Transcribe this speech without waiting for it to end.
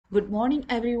Good morning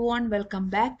everyone, welcome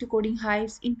back to Coding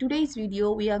Hives. In today's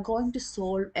video, we are going to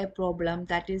solve a problem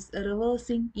that is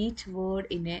reversing each word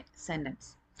in a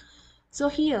sentence. So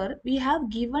here we have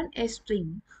given a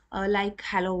string like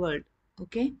hello world,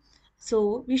 okay?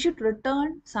 So we should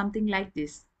return something like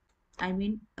this. I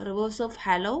mean reverse of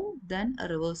hello, then a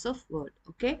reverse of word,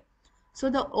 okay? So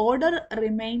the order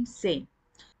remains same.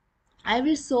 I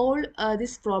will solve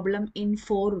this problem in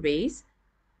 4 ways.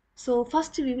 So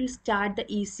first we will start the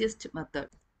easiest method.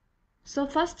 So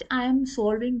first I am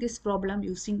solving this problem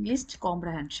using list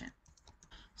comprehension.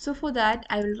 So for that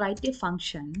I will write a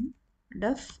function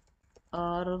def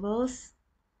reverse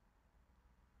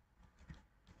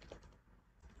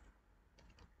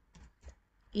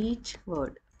each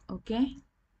word. Okay.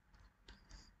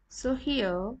 So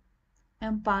here I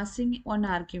am passing one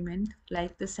argument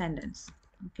like the sentence.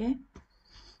 Okay.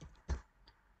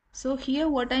 So here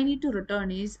what I need to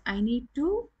return is I need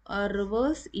to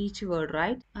reverse each word,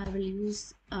 right? I will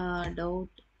use dot,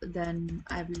 then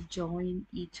I will join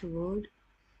each word.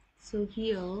 So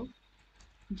here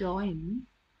join,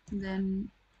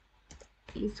 then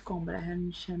is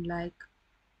comprehension like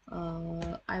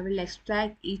I will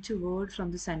extract each word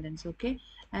from the sentence, okay,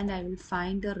 and I will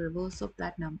find the reverse of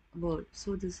that word.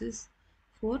 So this is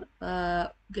for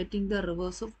getting the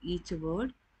reverse of each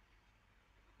word.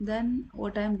 Then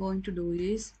what I am going to do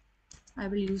is I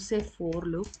will use a for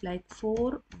loop like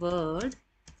for word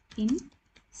in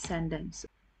sentence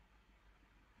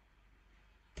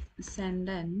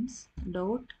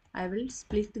dot I will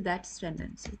split that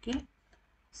sentence, okay,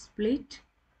 split.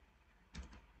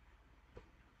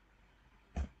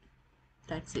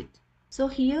 That's it. So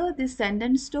here this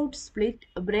sentence dot split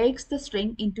breaks the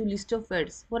string into list of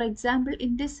words. For example,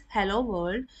 in this hello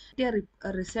world, a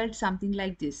result something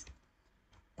like this,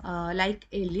 like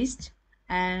a list,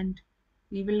 and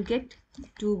we will get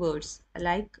two words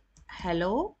like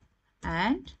hello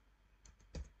and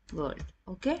world.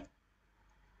 Okay.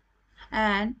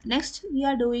 And next we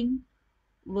are doing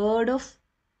word of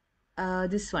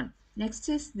this one. Next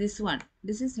is this one.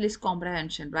 This is list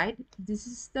comprehension, right? This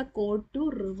is the code to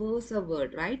reverse a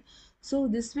word, right? So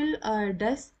this will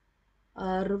does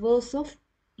reverse of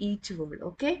each word,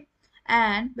 okay?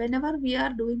 And whenever we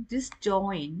are doing this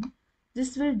join,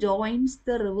 this will joins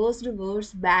the reversed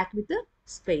words back with the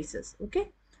spaces, okay?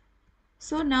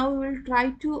 So now we will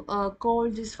try to call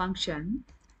this function.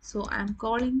 So I'm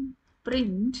calling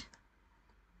print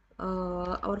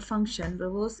our function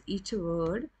reverse each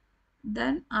word,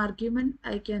 then argument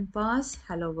I can pass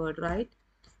hello world, right?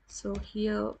 So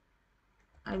here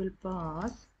I will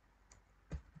pass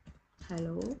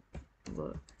hello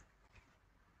world.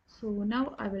 So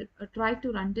now I will try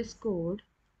to run this code.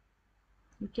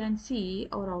 You can see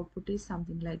our output is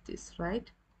something like this, right?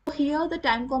 So here the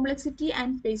time complexity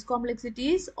and space complexity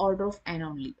is order of n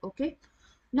only, okay?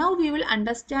 Now we will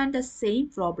understand the same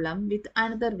problem with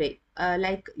another way,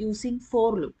 like using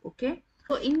for loop, okay?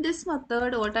 So in this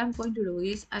method, what I'm going to do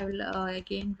is I will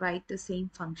again write the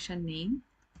same function name,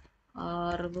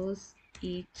 reverse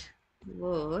each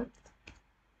word,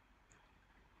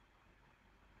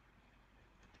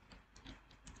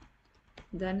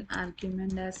 then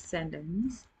argument as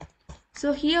sentence.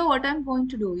 So here what I'm going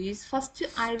to do is first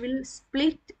I will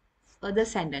split the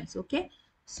sentence, okay?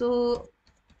 So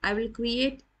I will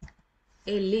create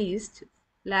a list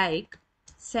like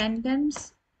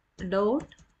sentence dot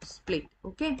split,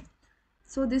 okay?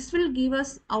 So this will give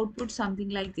us output something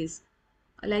like this,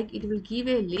 like it will give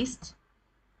a list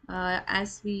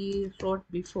as we wrote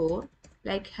before,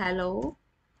 like hello,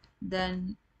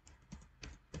 then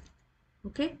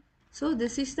okay. So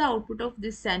this is the output of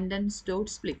this sentence dot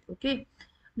split, okay.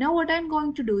 Now what I'm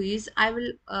going to do is I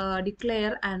will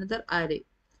declare another array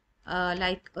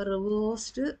like a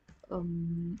reversed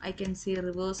I can say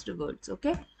reversed words,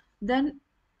 okay. Then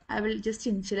I will just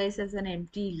initialize as an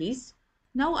empty list.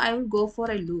 Now I will go for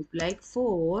a loop like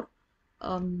for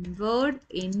word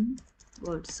in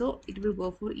word, so it will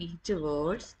go for each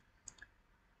words.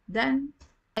 Then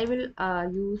I will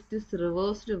use this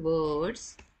reversed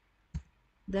words,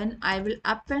 then I will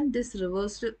append this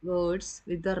reversed words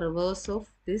with the reverse of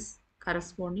this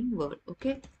corresponding word,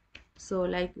 okay. So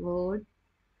like word,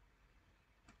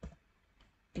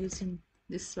 using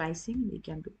this slicing we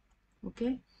can do,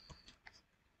 okay.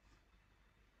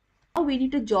 Now we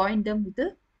need to join them with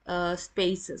the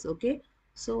spaces, okay.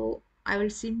 So I will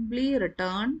simply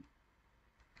return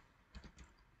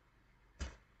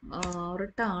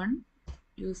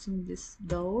using this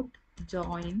dot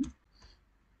join.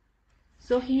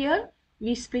 So here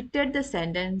we splitted the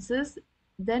sentences,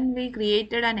 then we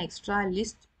created an extra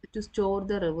list to store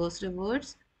the reversed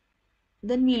words.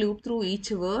 Then we loop through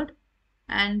each word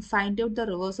and find out the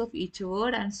reverse of each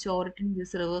word and store it in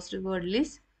this reversed word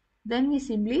list. Then we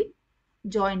simply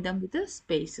join them with the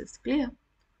spaces. Clear?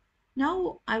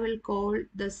 Now I will call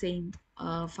the same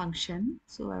function.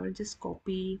 So I will just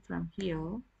copy from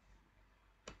here.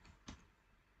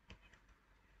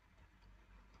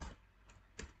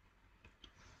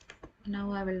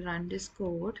 Now I will run this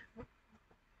code.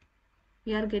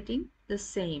 We are getting the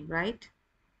same, right?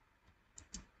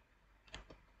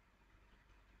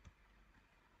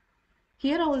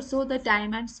 Here also the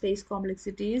time and space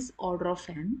complexity is order of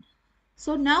n.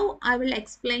 So now I will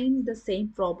explain the same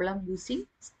problem using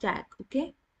stack.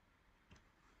 Okay.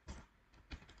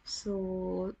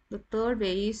 So the third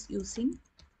way is using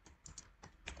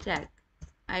stack.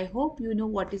 I hope you know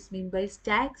what is meant by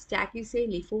stack. Stack is a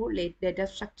LIFO data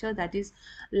structure that is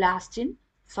last in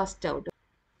first out.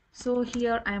 So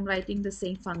here I am writing the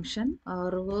same function,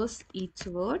 reverse each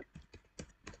word,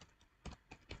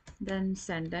 then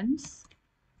sentence.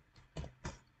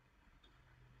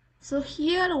 So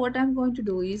here what I'm going to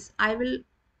do is I will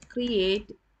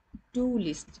create two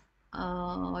lists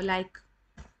like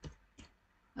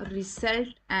result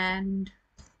and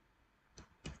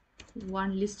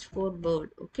one list for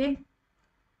word. Okay.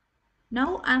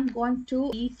 Now I'm going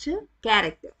to each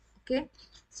character. Okay.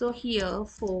 So here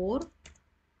for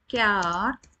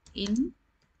char in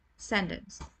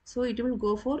sentence. So it will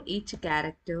go for each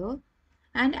character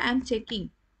and I'm checking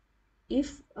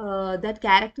if that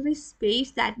character is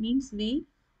space, that means we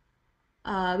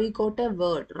got a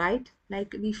word, right?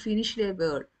 Like we finished a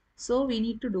word. So we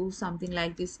need to do something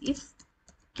like this. If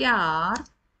char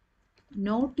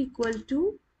not equal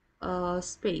to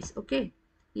space, okay?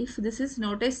 If this is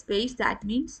not a space, that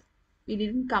means we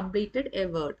didn't completed a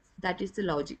word. That is the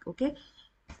logic, okay?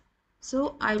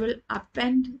 So I will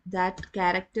append that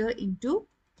character into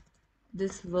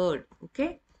this word,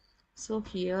 okay? So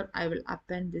here I will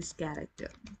append this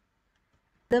character.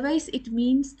 Otherwise, it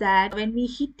means that when we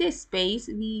hit a space,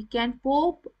 we can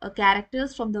pop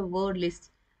characters from the word list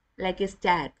like a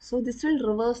stack. So this will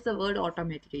reverse the word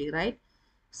automatically, right?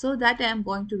 So that I am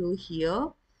going to do here.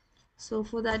 So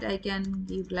for that I can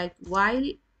give like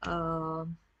uh,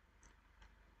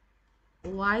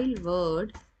 while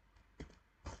word,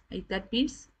 like that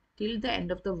means till the end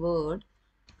of the word,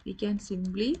 we can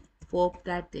simply pop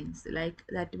that things like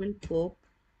that will pop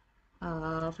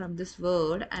from this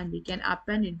word and we can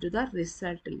append into the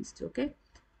result list. Okay,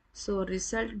 so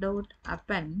result dot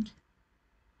append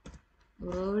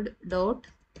word dot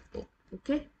pop.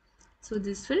 Okay, so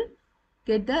this will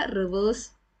get the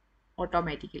reverse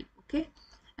automatically. Okay,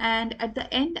 and at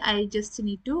the end I just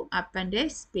need to append a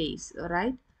space,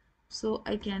 right? So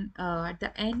I can at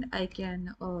the end I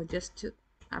can just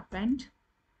append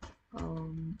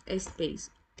a space.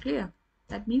 Clear?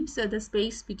 That means the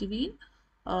space between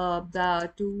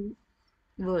the two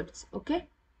words. Okay,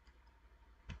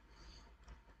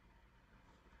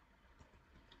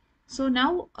 so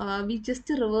now we just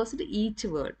reversed each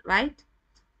word, right?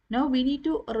 Now we need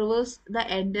to reverse the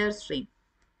entire string.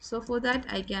 So for that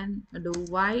I can do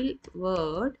while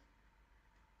word,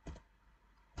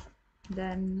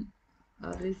 then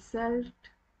result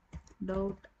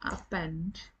dot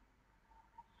append,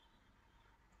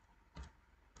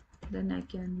 then I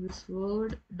can use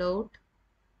word dot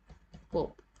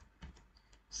pop.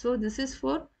 So this is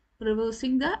for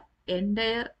reversing the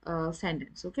entire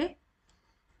sentence. Okay,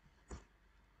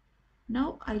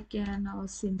 now I can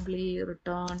simply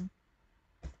return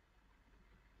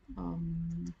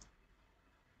um,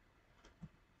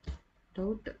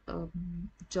 dot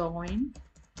join,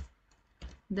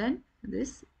 then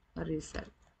this result,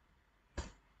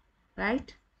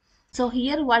 right? So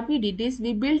here what we did is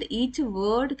we built each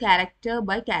word character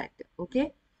by character.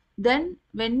 Okay, then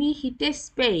when we hit a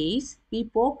space we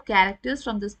pop characters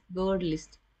from this word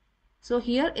list. So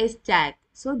here is tag,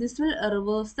 so this will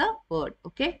reverse the word.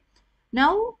 Okay,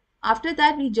 now after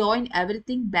that we join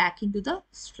everything back into the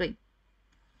string.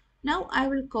 Now I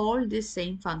will call this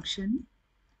same function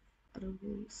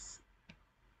reverse.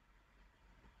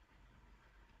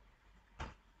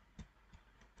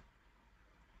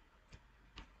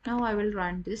 Now I will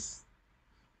run this.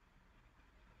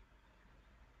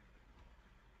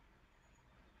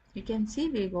 You can see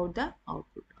we got the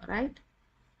output, right?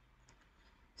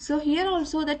 So here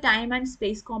also the time and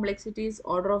space complexity is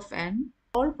order of n.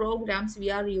 All programs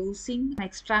we are using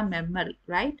extra memory,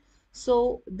 right?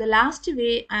 So the last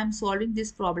way I am solving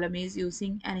this problem is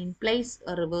using an in-place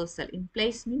reversal.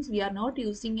 In-place means we are not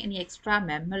using any extra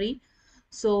memory.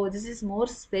 So this is more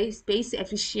space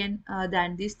efficient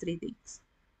than these three things.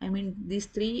 I mean these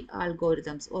three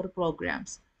algorithms or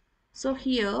programs. So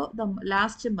here the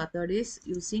last method is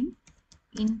using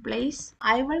in place.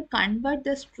 I will convert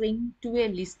the string to a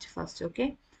list first.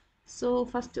 Okay, so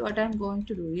first what I'm going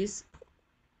to do is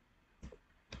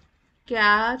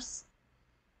chars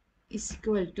is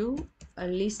equal to a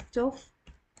list of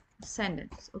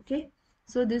sentence. Okay,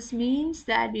 so this means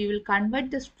that we will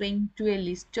convert the string to a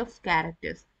list of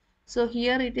characters. So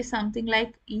here it is something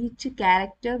like each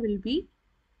character will be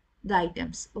the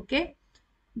items. Okay,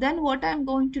 then what I'm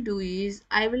going to do is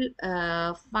I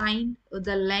will find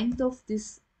the length of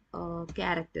this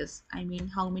characters. I mean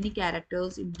how many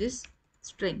characters in this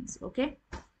strings. Okay,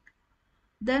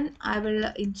 then I will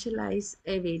initialize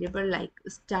a variable like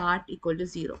start equal to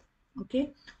 0.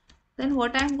 Okay, then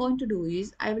what I'm going to do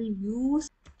is I will use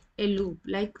a loop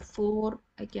like for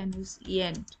I can use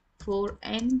end for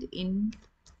end in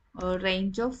a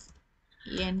range of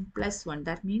n plus 1.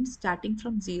 That means starting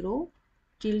from 0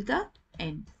 till the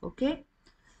end. Okay,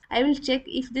 I will check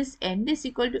if this end is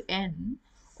equal to n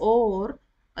or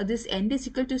this end is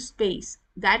equal to space.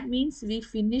 That means we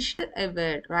finished a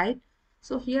word, right?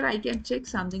 So here I can check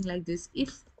something like this.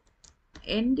 If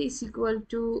end is equal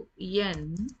to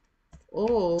n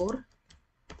or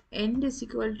end is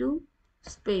equal to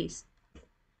space,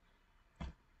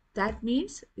 that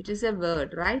means it is a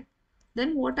word, right?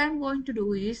 Then what I'm going to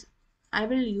do is I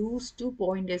will use two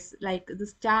pointers like the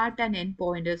start and end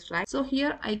pointers, right? So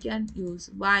here I can use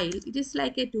while. It is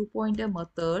like a two-pointer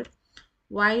method.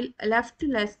 While left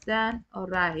less than or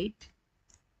right,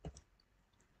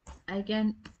 I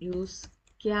can use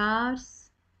chars.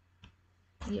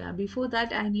 Yeah, before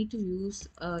that I need to use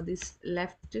this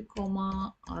left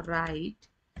comma or right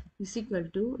is equal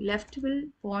to left will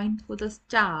point for the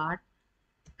start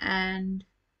and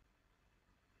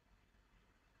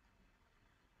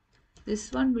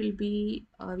this one will be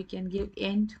we can give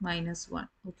end minus 1.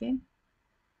 Okay,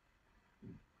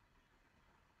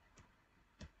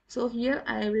 so here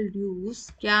I will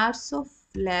use chars of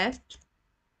left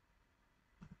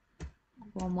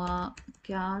comma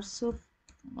chars of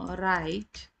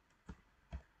right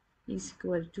is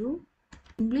equal to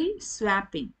simply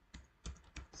swapping.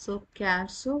 So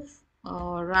chars of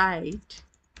right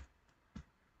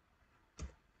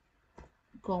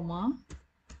comma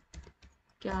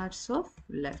chars of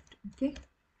left. Okay,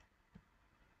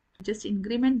 just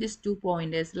increment these two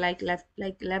pointers like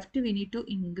left we need to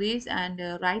increase and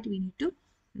right we need to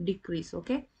decrease.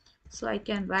 Okay, so I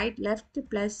can write left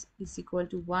plus is equal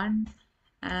to 1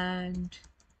 and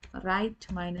right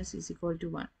minus is equal to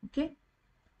 1. Okay,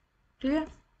 clear?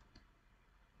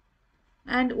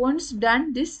 And once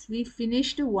done this we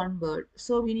finished one word,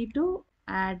 so we need to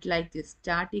add like this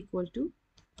start equal to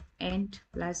end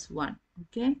plus 1.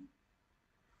 Okay,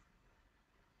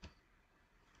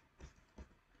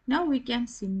 now we can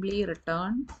simply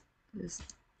return this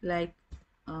like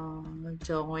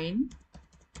join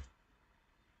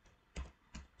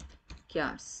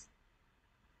chars.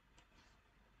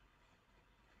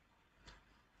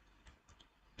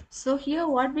 So here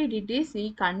what we did is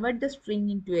we convert the string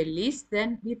into a list,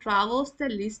 then we traverse the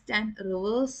list and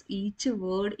reverse each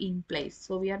word in place.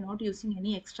 So we are not using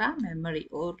any extra memory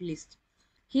or list.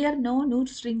 Here no new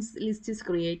strings list is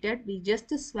created. We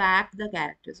just swap the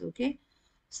characters. Okay.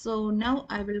 So now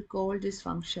I will call this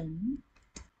function.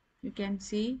 You can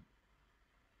see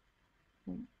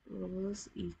reverse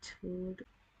each word.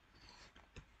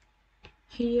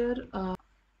 Here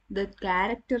the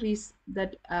character is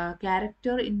that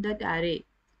character in that array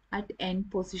at end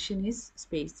position is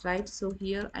space, right? So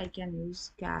here I can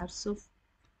use chars of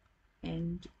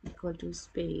end equal to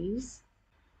space.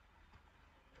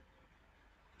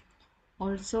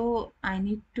 Also I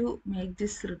need to make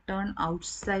this return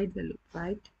outside the loop,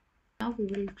 right? Now we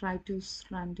will try to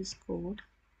run this code.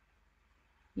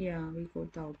 Yeah, we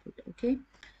got the output. Okay,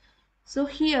 so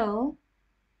here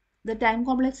the time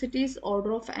complexity is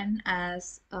order of n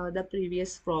as the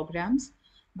previous programs,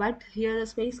 but here the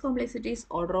space complexity is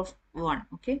order of 1.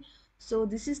 Okay, so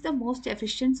this is the most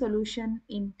efficient solution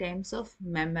in terms of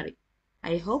memory.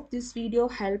 I hope this video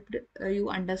helped you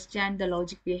understand the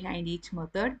logic behind each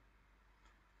method.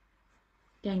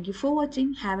 Thank you for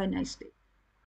watching. Have a nice day.